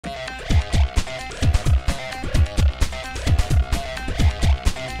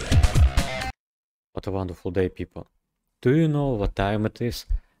What a wonderful day, people. Do you know what time it is?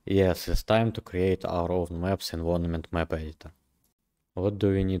 Yes, it's time to create our own maps in Warnament map editor. What do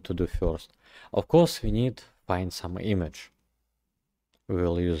we need to do first? Of course, we need to find some image. We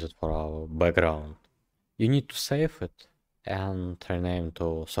will use it for our background. You need to save it and rename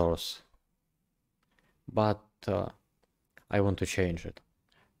to source. But I want to change it.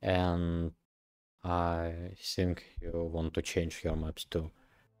 And I think you want to change your maps too.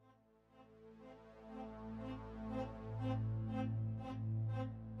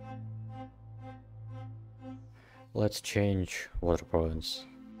 Let's change water province.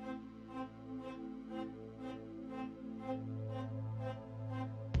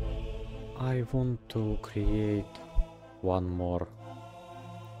 I want to create one more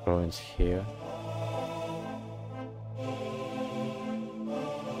province here.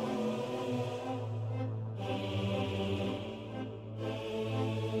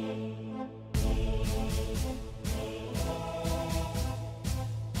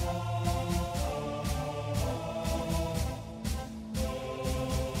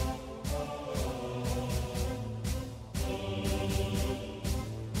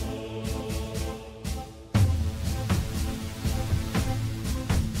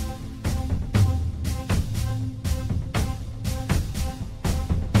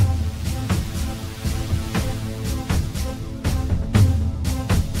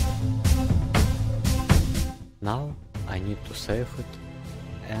 Now I need to save it,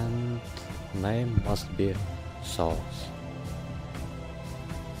 and name must be source.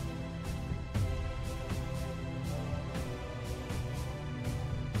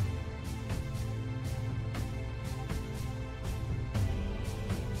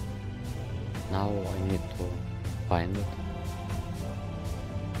 Now I need to find it.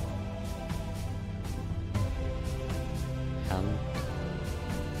 And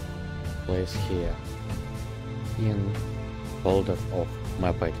place here in folder of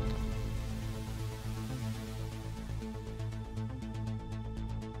map editor.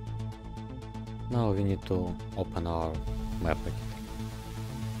 Now we need to open our map editor.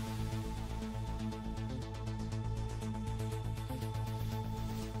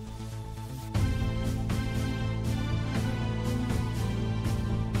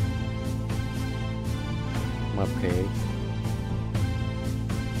 Map create.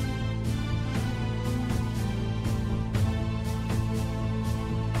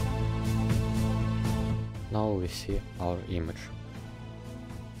 Now we see our image.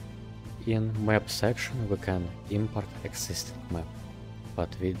 In map section we can import existing map, but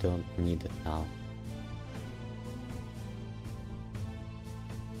we don't need it now.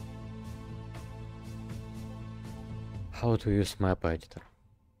 How to use map editor?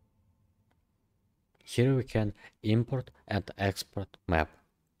 Here we can import and export map.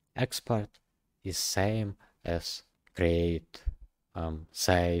 Export is same as create,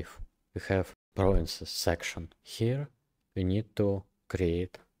 save. We have provinces section. Here we need to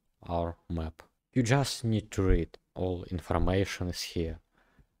create our map. You just need to read, all information is here.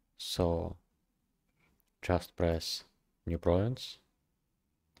 So just press new province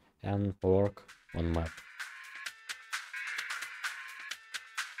and work on map.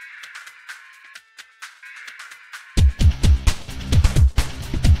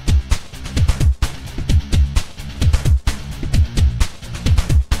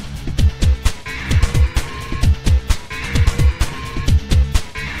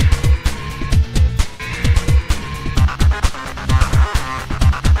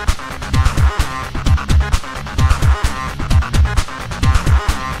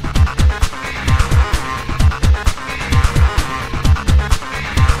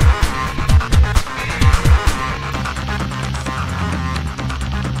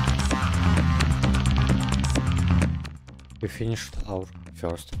 We finished our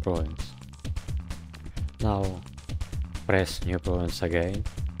first province. Now press new province again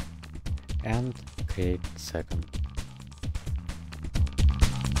and create second.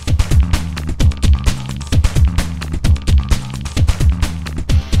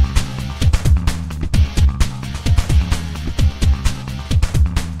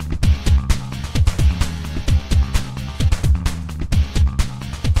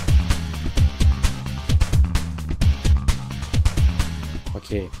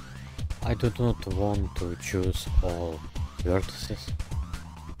 Okay, I do not want to choose all vertices,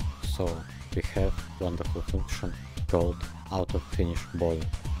 so we have wonderful function called Autofinish Border.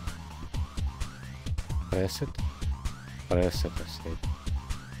 Press it as it,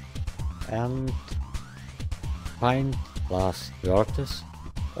 and find last vertex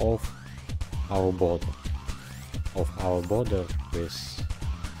of our border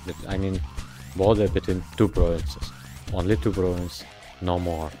with, I mean, border between two provinces. Only two provinces, no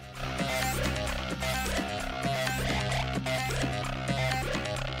more.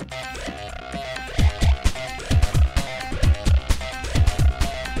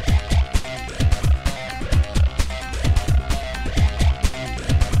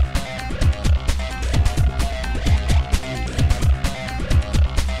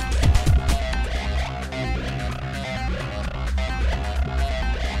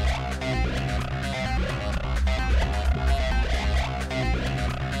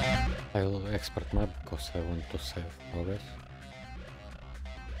 I will export map because I want to save progress.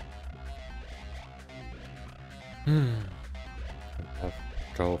 I have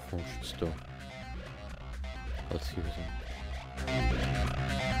draw functions too. Let's use them.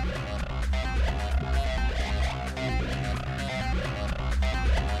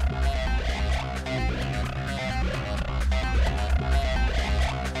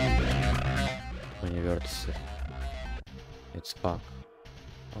 Many vertices. It's bug.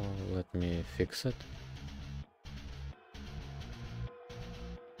 Oh, let me fix it.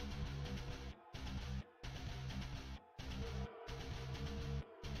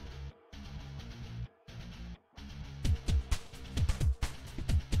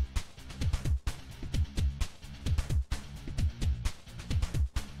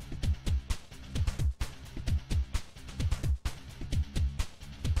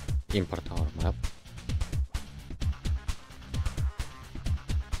 Import our map.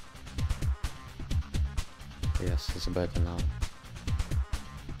 Yes, it's better now.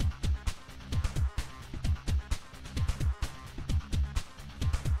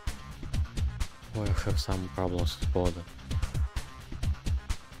 Oh, I have some problems with border.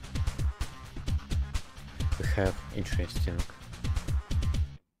 We have interesting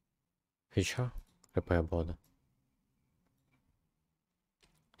feature, repair border.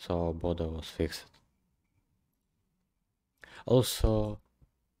 So border was fixed. Also,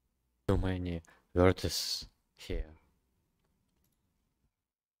 too many vertices here.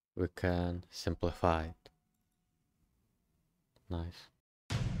 We can simplify it. Nice.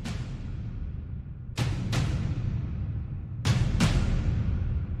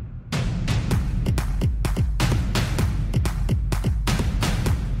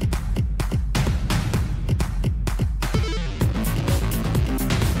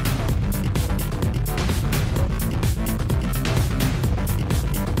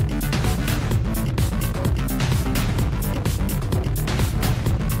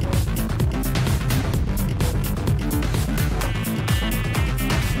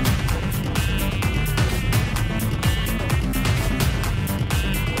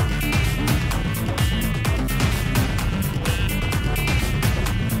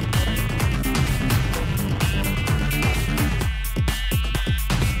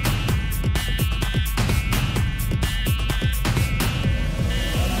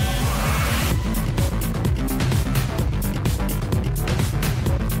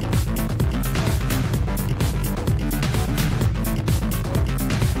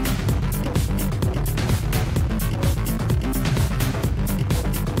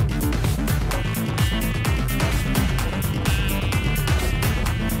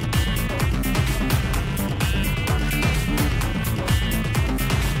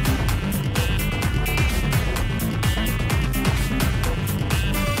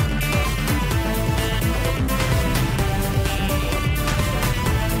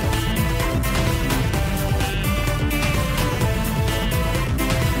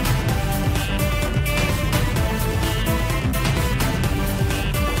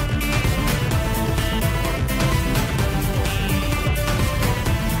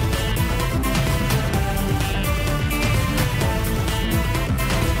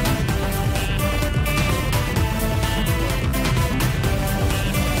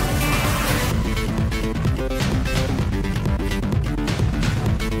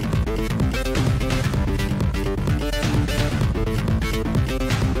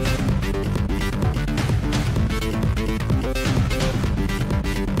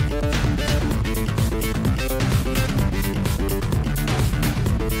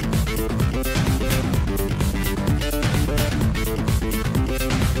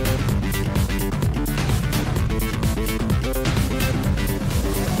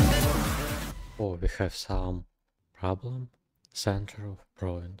 Oh, we have some problem. Center of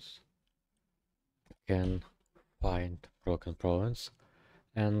province. Can find broken province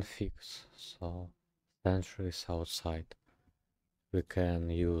and fix. So center is outside. We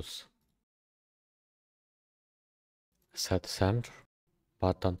can use set center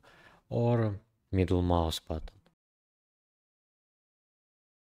button or middle mouse button.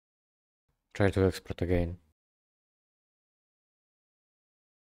 Try to export again.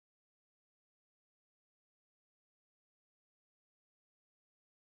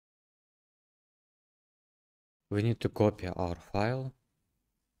 We need to copy our file.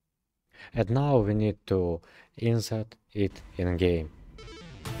 And now we need to insert it in game.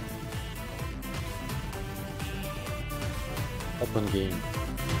 Open game.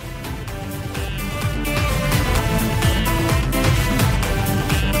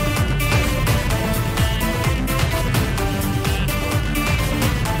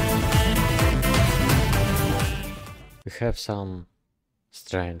 We have some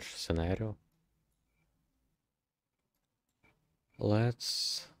strange scenario.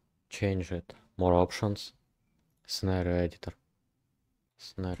 Let's change it. More options. Scenario editor.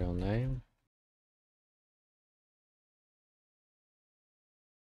 Scenario name.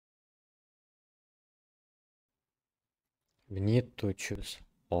 We need to choose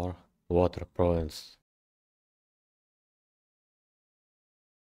our water province.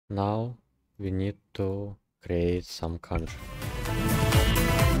 Now we need to create some country.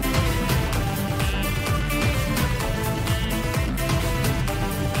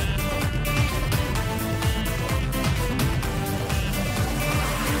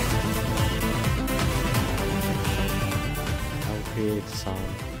 I'll create some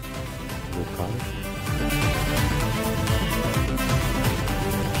new country.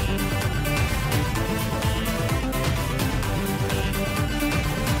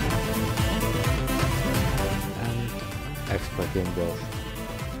 Export game version.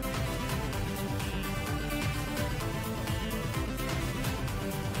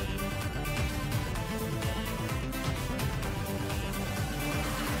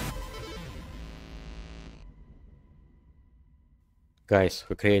 Guys,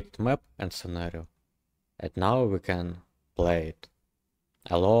 we created map and scenario, and now we can play it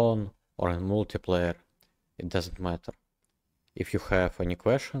alone or in multiplayer. It doesn't matter. If you have any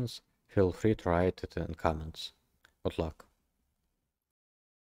questions, feel free to write it in comments. Good luck.